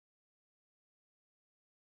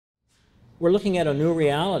we're looking at a new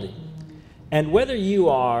reality. And whether you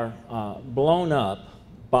are blown up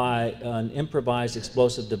by an improvised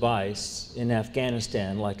explosive device in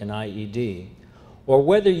Afghanistan like an IED, or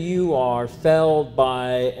whether you are felled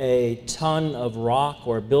by a ton of rock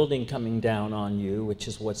or building coming down on you, which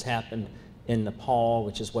is what's happened in Nepal,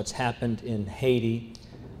 which is what's happened in Haiti,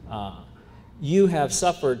 you have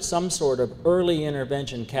suffered some sort of early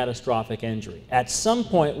intervention catastrophic injury. At some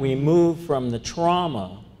point, we move from the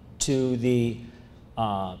trauma to the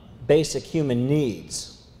basic human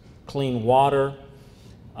needs: clean water,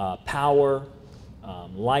 power,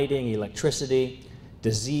 lighting, electricity,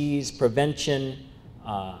 disease prevention,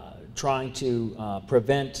 trying to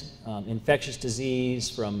prevent infectious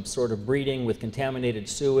disease from sort of breeding with contaminated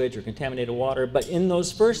sewage or contaminated water. But in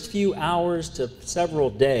those first few hours to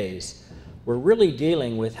several days, we're really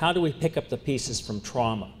dealing with how do we pick up the pieces from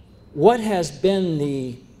trauma. What has been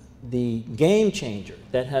the game changer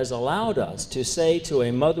that has allowed us to say to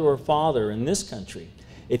a mother or father in this country,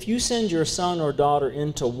 if you send your son or daughter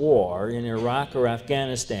into war in Iraq or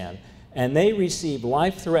Afghanistan and they receive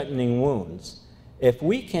life-threatening wounds, if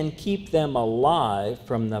we can keep them alive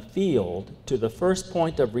from the field to the first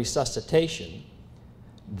point of resuscitation,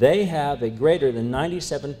 they have a greater than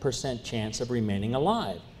 97% chance of remaining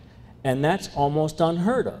alive. And that's almost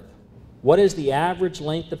unheard of. What is the average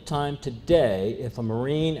length of time today if a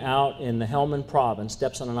Marine out in the Helmand province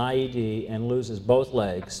steps on an IED and loses both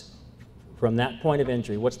legs from that point of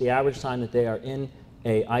injury? What's the average time that they are in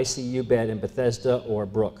a ICU bed in Bethesda or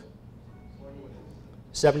Brook?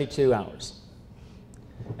 72 hours.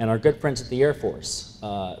 And our good friends at the Air Force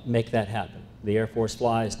make that happen. The Air Force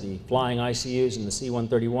flies the flying ICUs and the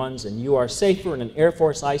C-131s, and you are safer in an Air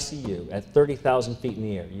Force ICU at 30,000 feet in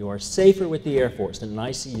the air. You are safer with the Air Force in an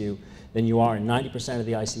ICU than you are in 90% of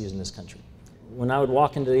the ICUs in this country. When I would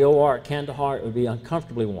walk into the OR at Kandahar, it would be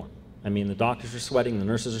uncomfortably warm. I mean, the doctors are sweating, the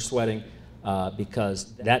nurses are sweating,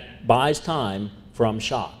 because that buys time from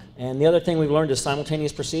shock. And the other thing we've learned is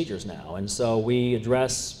simultaneous procedures now, and so we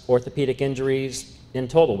address orthopedic injuries in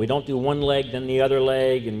total. We don't do one leg, then the other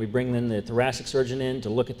leg, and we bring then the thoracic surgeon in to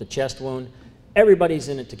look at the chest wound. Everybody's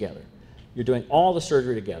in it together. You're doing all the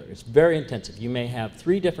surgery together. It's very intensive. You may have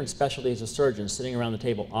 3 different specialties of surgeons sitting around the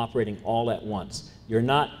table operating all at once. You're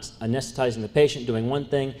not anesthetizing the patient, doing one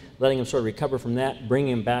thing, letting him sort of recover from that,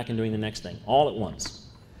 bringing him back and doing the next thing, all at once.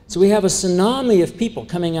 So we have a tsunami of people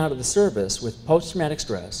coming out of the service with post-traumatic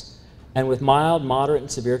stress and with mild, moderate, and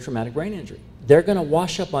severe traumatic brain injury. They're going to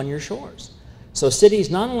wash up on your shores. So cities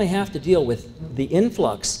not only have to deal with the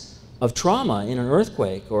influx of trauma in an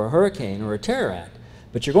earthquake or a hurricane or a terror act,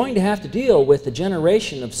 but you're going to have to deal with the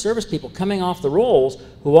generation of service people coming off the rolls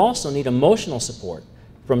who also need emotional support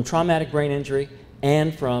from traumatic brain injury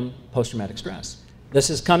and from post-traumatic stress. This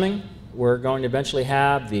is coming. We're going to eventually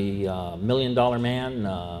have the $1 million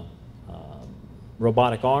man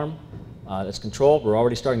robotic arm that's controlled. We're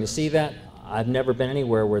already starting to see that. I've never been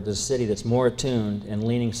anywhere where there's a city that's more attuned and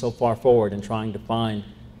leaning so far forward and trying to find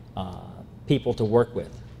people to work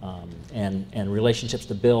with and relationships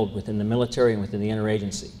to build within the military and within the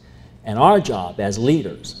interagency. And our job as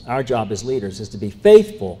leaders is to be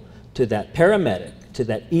faithful to that paramedic, to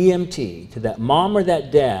that EMT, to that mom or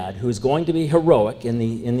that dad who's going to be heroic in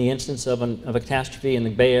the instance of a catastrophe in the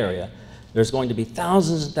Bay Area. There's going to be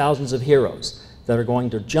thousands and thousands of heroes that are going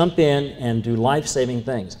to jump in and do life-saving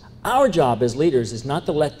things. Our job as leaders is not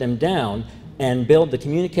to let them down and build the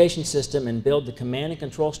communication system and build the command and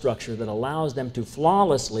control structure that allows them to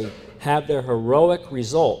flawlessly have their heroic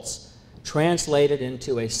results translated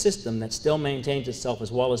into a system that still maintains itself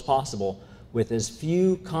as well as possible with as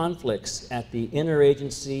few conflicts at the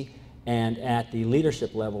interagency and at the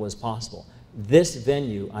leadership level as possible. This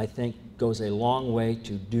venue, I think, goes a long way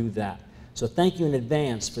to do that. So thank you in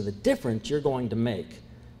advance for the difference you're going to make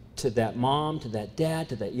to that mom, to that dad,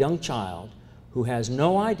 to that young child who has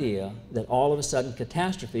no idea that all of a sudden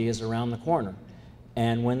catastrophe is around the corner.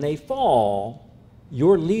 And when they fall,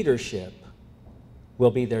 your leadership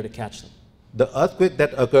will be there to catch them. The earthquake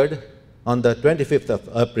that occurred on the 25th of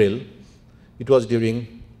April, it was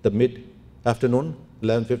during the mid-afternoon,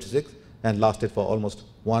 11:56, and lasted for almost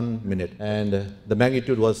 1 minute. And the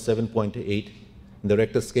magnitude was 7.8 in the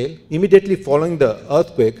Richter scale. Immediately following the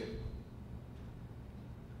earthquake,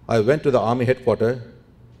 I went to the Army headquarters.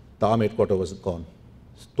 The Army headquarters was gone,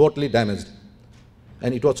 totally damaged.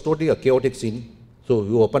 And it was totally a chaotic scene. So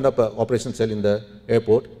we opened up an operation cell in the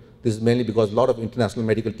airport. This is mainly because a lot of international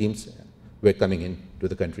medical teams were coming in to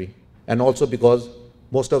the country. And also because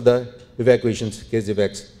most of the evacuations, case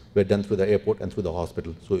evacs, were done through the airport and through the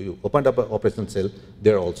hospital. So we opened up an operation cell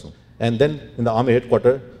there also. And then in the Army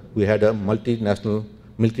headquarters, we had a multinational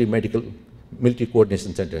military medical Military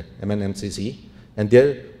Coordination Center, MNMCC, and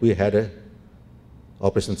there we had a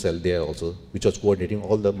operation cell there also, which was coordinating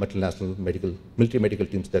all the multinational military medical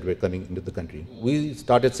teams that were coming into the country. We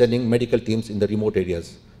started sending medical teams in the remote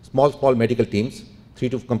areas, small medical teams,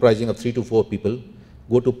 comprising of 3 to 4 people,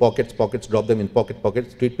 go to pockets, drop them in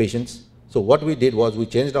pockets, treat patients. So what we did was we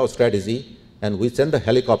changed our strategy and we sent the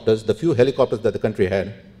helicopters, the few helicopters that the country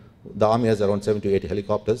had. The Army has around 7 to 8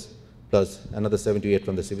 helicopters, plus another 7 to 8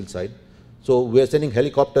 from the civil side. So we are sending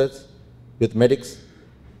helicopters with medics,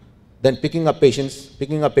 then picking up patients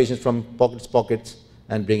from pockets,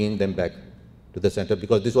 and bringing them back to the center,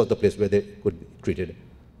 because this was the place where they could be treated.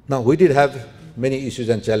 Now, we did have many issues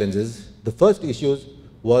and challenges. The first issue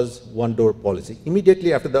was one-door policy.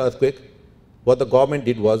 Immediately after the earthquake, what the government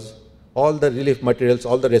did was, all the relief materials,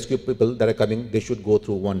 all the rescue people that are coming, they should go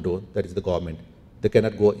through one door, that is the government. They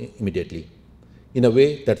cannot go immediately. In a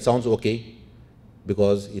way, that sounds okay,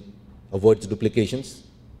 because it avoids duplications,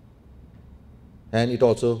 and it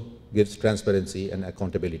also gives transparency and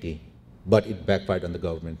accountability, but it backfired on the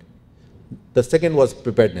government. The second was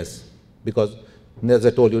preparedness, because as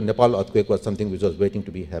I told you, Nepal earthquake was something which was waiting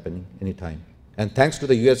to be happening anytime. And thanks to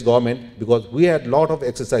the US government, because we had a lot of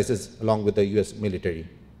exercises along with the US military,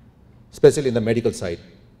 especially in the medical side.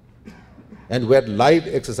 And we had live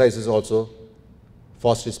exercises also,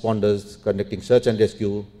 first responders conducting search and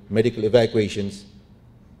rescue, medical evacuations.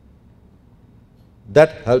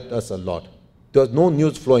 That helped us a lot. There was no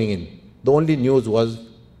news flowing in. The only news was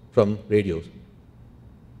from radios.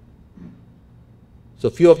 So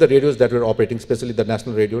few of the radios that were operating, especially the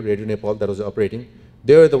national radio, Radio Nepal, that was operating,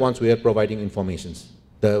 they were the ones who were providing informations.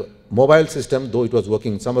 The mobile system, though it was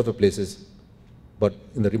working in some of the places, but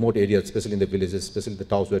in the remote areas, especially in the villages, especially the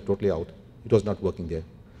towns were totally out, it was not working there.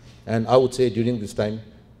 And I would say during this time,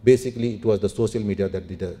 basically it was the social media that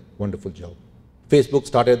did a wonderful job. Facebook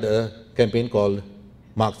started a campaign called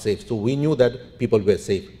Mark Safe. So we knew that people were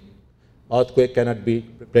safe. Earthquake cannot be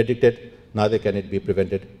predicted, neither can it be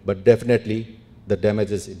prevented, but definitely the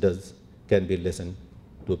damages it does can be lessened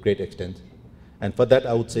to a great extent. And for that,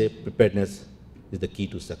 I would say preparedness is the key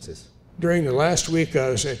to success. During the last week I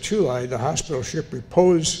was at Chulai, the hospital ship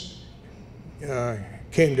Repose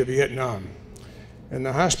came to Vietnam. And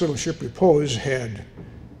the hospital ship Repose had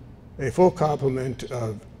a full complement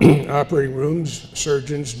of operating rooms,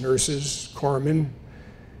 surgeons, nurses, corpsmen,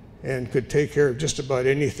 and could take care of just about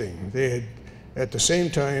anything. They had, at the same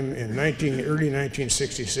time, in early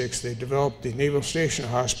 1966, they developed the Naval Station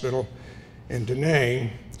Hospital in Da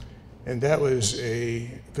Nang, and that was a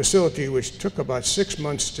facility which took about 6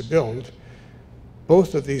 months to build.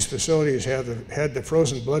 Both of these facilities had the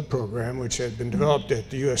frozen blood program, which had been developed at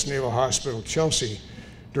the U.S. Naval Hospital, Chelsea,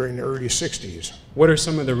 during the early 60s. What are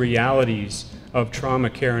some of the realities of trauma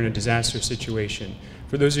care in a disaster situation?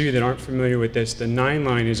 For those of you that aren't familiar with this, the 9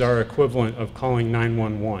 line is our equivalent of calling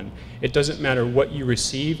 911. It doesn't matter what you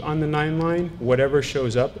receive on the 9 line, whatever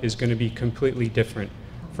shows up is going to be completely different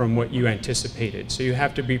from what you anticipated. So you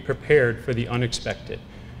have to be prepared for the unexpected.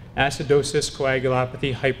 Acidosis,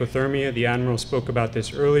 coagulopathy, hypothermia, the Admiral spoke about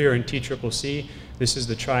this earlier in TCCC. This is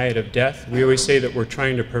the triad of death. We always say that we're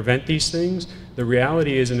trying to prevent these things. The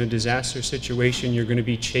reality is, in a disaster situation, you're going to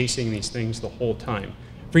be chasing these things the whole time.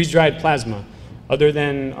 Freeze-dried plasma. Other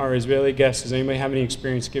than our Israeli guests, does anybody have any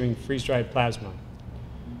experience giving freeze-dried plasma?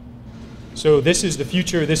 So this is the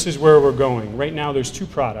future, this is where we're going. Right now there's 2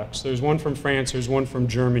 products. There's one from France, there's one from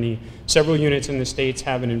Germany. Several units in the States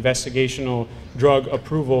have an investigational drug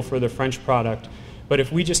approval for the French product. But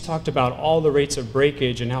if we just talked about all the rates of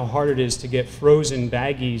breakage and how hard it is to get frozen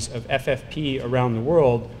baggies of FFP around the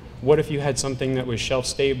world, what if you had something that was shelf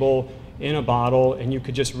stable in a bottle and you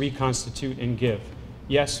could just reconstitute and give?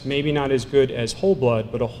 Yes, maybe not as good as whole blood,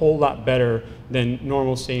 but a whole lot better than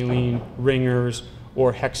normal saline, ringers,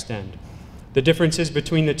 or Hextend. The differences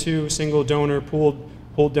between the two, single donor,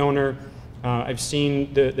 pooled donor, I've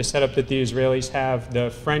seen the setup that the Israelis have. The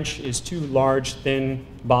French is 2 large, thin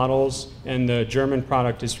bottles, and the German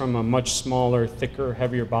product is from a much smaller, thicker,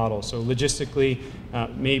 heavier bottle. So logistically,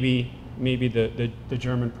 maybe the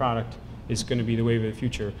German product is going to be the wave of the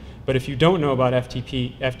future. But if you don't know about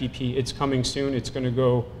FDP, it's coming soon. It's going to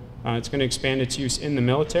go, it's going to expand its use in the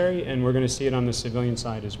military, and we're going to see it on the civilian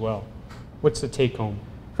side as well. What's the take home?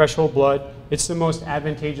 Fresh whole blood. It's the most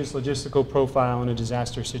advantageous logistical profile in a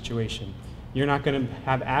disaster situation. You're not going to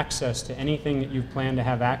have access to anything that you've planned to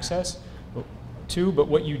have access to, but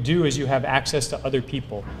what you do is you have access to other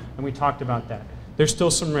people, and we talked about that. There's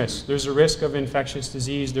still some risks. There's a risk of infectious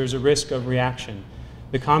disease. There's a risk of reaction.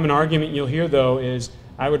 The common argument you'll hear, though, is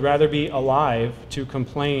I would rather be alive to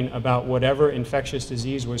complain about whatever infectious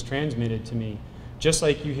disease was transmitted to me Just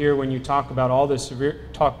like you hear when you talk about all the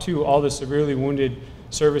severely wounded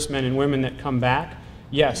servicemen and women that come back,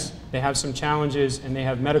 yes, they have some challenges and they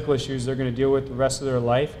have medical issues they're going to deal with the rest of their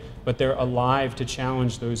life, but they're alive to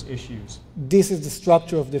challenge those issues. This is the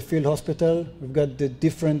structure of the field hospital. We've got the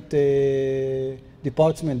different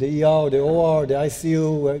departments, the ER, the OR, the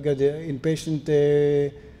ICU, we've got the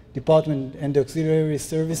inpatient department and the auxiliary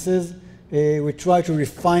services. We try to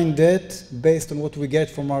refine that based on what we get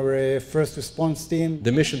from our first response team.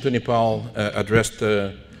 The mission to Nepal addressed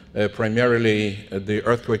primarily the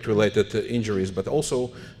earthquake-related injuries, but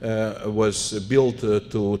also was built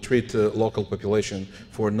to treat local population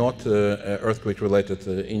for not earthquake-related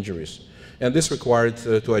injuries. And this required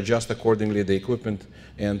to adjust accordingly the equipment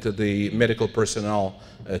and the medical personnel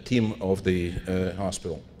team of the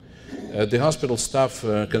hospital. The hospital staff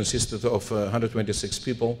consisted of 126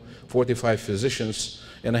 people, 45 physicians,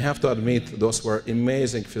 and I have to admit those were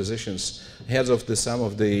amazing physicians, heads of some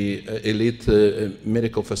of the elite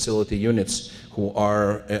medical facility units who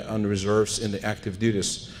are on reserves in the active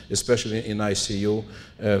duties, especially in ICU.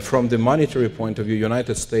 From the monetary point of view,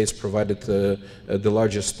 United States provided the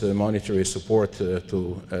largest monetary support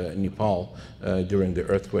to Nepal during the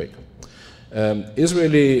earthquake.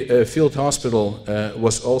 Israeli field hospital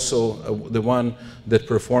was also the one that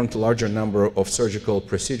performed a larger number of surgical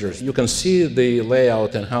procedures. You can see the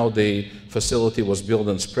layout and how the facility was built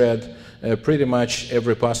and spread, pretty much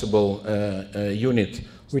every possible unit.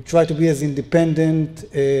 We try to be as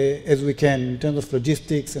independent as we can in terms of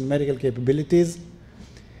logistics and medical capabilities.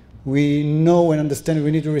 We know and understand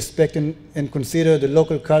we need to respect and consider the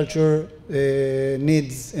local culture,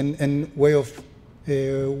 needs and way of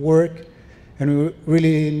work. And we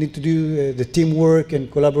really need to do the teamwork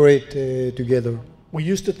and collaborate together. We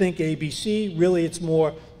used to think ABC, really it's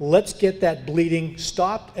more, let's get that bleeding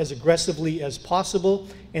stopped as aggressively as possible,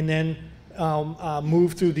 and then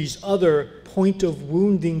move through these other point of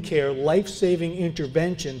wounding care, life-saving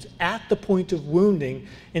interventions at the point of wounding,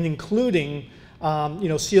 and including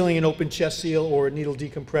sealing an open chest seal or needle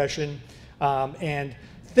decompression, and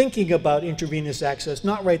thinking about intravenous access,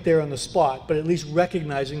 not right there on the spot, but at least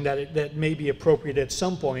recognizing that that may be appropriate at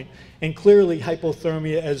some point. And clearly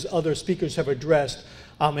hypothermia, as other speakers have addressed,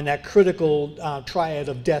 and that critical triad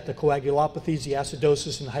of death, the coagulopathies, the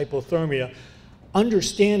acidosis, and hypothermia,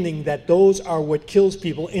 understanding that those are what kills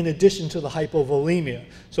people in addition to the hypovolemia.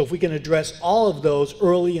 So if we can address all of those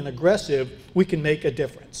early and aggressive, we can make a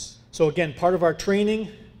difference. So again, part of our training,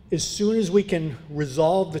 as soon as we can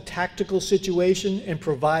resolve the tactical situation and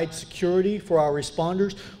provide security for our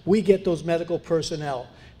responders, we get those medical personnel.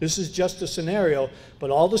 This is just a scenario,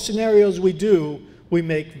 but all the scenarios we do, we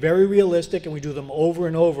make very realistic and we do them over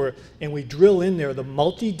and over, and we drill in there the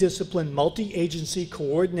multidiscipline, multi-agency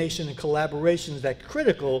coordination and collaborations that are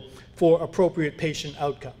critical for appropriate patient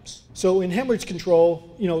outcomes. So in hemorrhage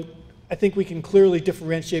control, I think we can clearly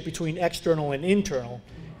differentiate between external and internal.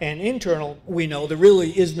 And internal, we know there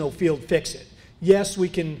really is no field fix-it. Yes, we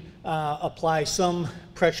can apply some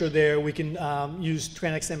pressure there. We can use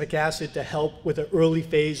tranexamic acid to help with the early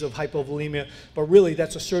phase of hypovolemia, but really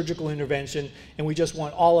that's a surgical intervention, and we just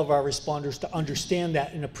want all of our responders to understand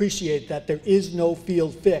that and appreciate that there is no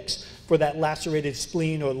field fix for that lacerated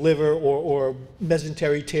spleen or liver or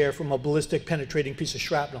mesentery tear from a ballistic penetrating piece of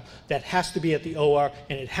shrapnel. That has to be at the OR,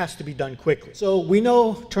 and it has to be done quickly. So we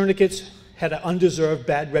know tourniquets had an undeserved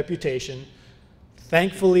bad reputation.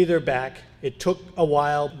 Thankfully, they're back. It took a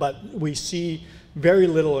while, but we see very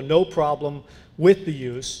little or no problem with the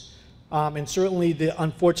use. And certainly the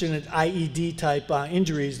unfortunate IED type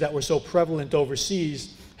injuries that were so prevalent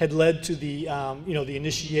overseas had led to the, the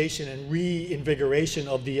initiation and reinvigoration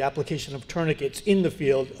of the application of tourniquets in the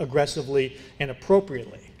field aggressively and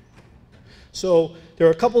appropriately. So there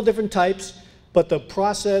are a couple different types, but the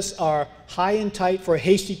process are high and tight for a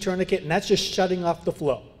hasty tourniquet, and that's just shutting off the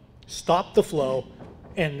flow. Stop the flow,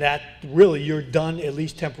 and that really you're done, at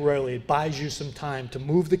least temporarily. It buys you some time to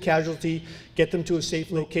move the casualty, get them to a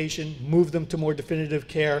safe location, move them to more definitive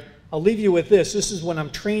care. I'll leave you with this. This is when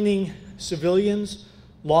I'm training civilians,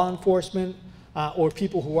 law enforcement, or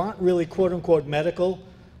people who aren't really quote-unquote medical.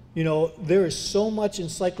 There is so much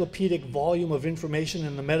encyclopedic volume of information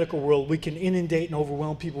in the medical world, we can inundate and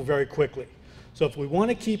overwhelm people very quickly. So if we want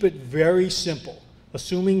to keep it very simple,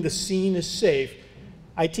 assuming the scene is safe,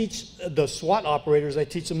 I teach the SWAT operators, I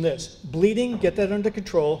teach them this. Bleeding, get that under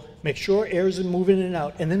control, make sure air is moving in and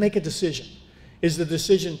out, and then make a decision. Is the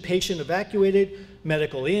decision patient evacuated,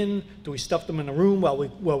 medical in, do we stuff them in a room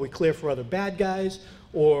while we clear for other bad guys,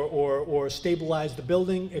 or stabilize the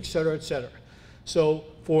building, et cetera, et cetera. So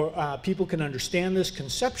for people can understand this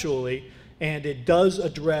conceptually, and it does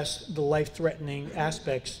address the life-threatening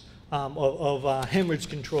aspects of hemorrhage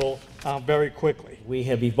control very quickly. We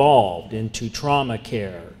have evolved into trauma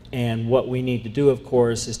care, and what we need to do, of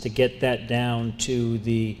course, is to get that down to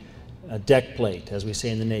the deck plate, as we say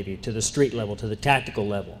in the Navy, to the street level, to the tactical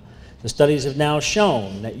level. The studies have now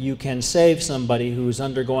shown that you can save somebody who's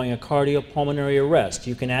undergoing a cardiopulmonary arrest.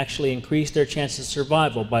 You can actually increase their chance of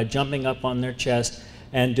survival by jumping up on their chest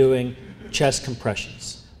and doing chest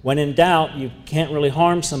compressions. When in doubt, you can't really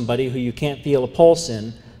harm somebody who you can't feel a pulse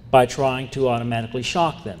in by trying to automatically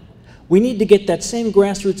shock them. We need to get that same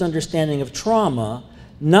grassroots understanding of trauma,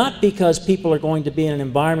 not because people are going to be in an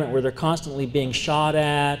environment where they're constantly being shot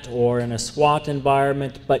at or in a SWAT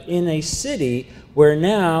environment, but in a city where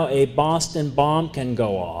now a Boston bomb can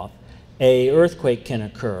go off, an earthquake can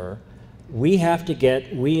occur. We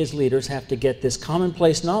as leaders have to get this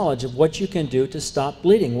commonplace knowledge of what you can do to stop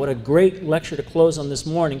bleeding. What a great lecture to close on this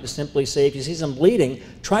morning, to simply say, if you see some bleeding,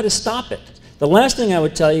 try to stop it. The last thing I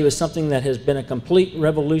would tell you is something that has been a complete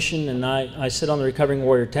revolution, and I sit on the Recovering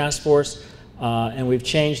Warrior Task Force, and we've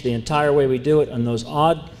changed the entire way we do it. On those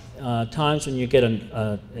odd times when you get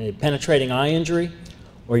a penetrating eye injury,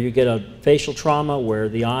 or you get a facial trauma where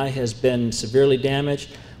the eye has been severely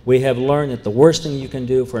damaged, we have learned that the worst thing you can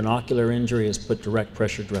do for an ocular injury is put direct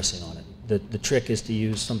pressure dressing on it. The trick is to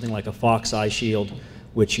use something like a Fox eye shield,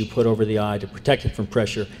 which you put over the eye to protect it from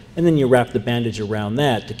pressure, and then you wrap the bandage around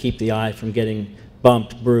that to keep the eye from getting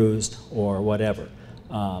bumped, bruised, or whatever.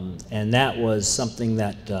 And that was something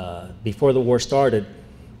that, before the war started,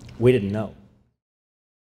 we didn't know.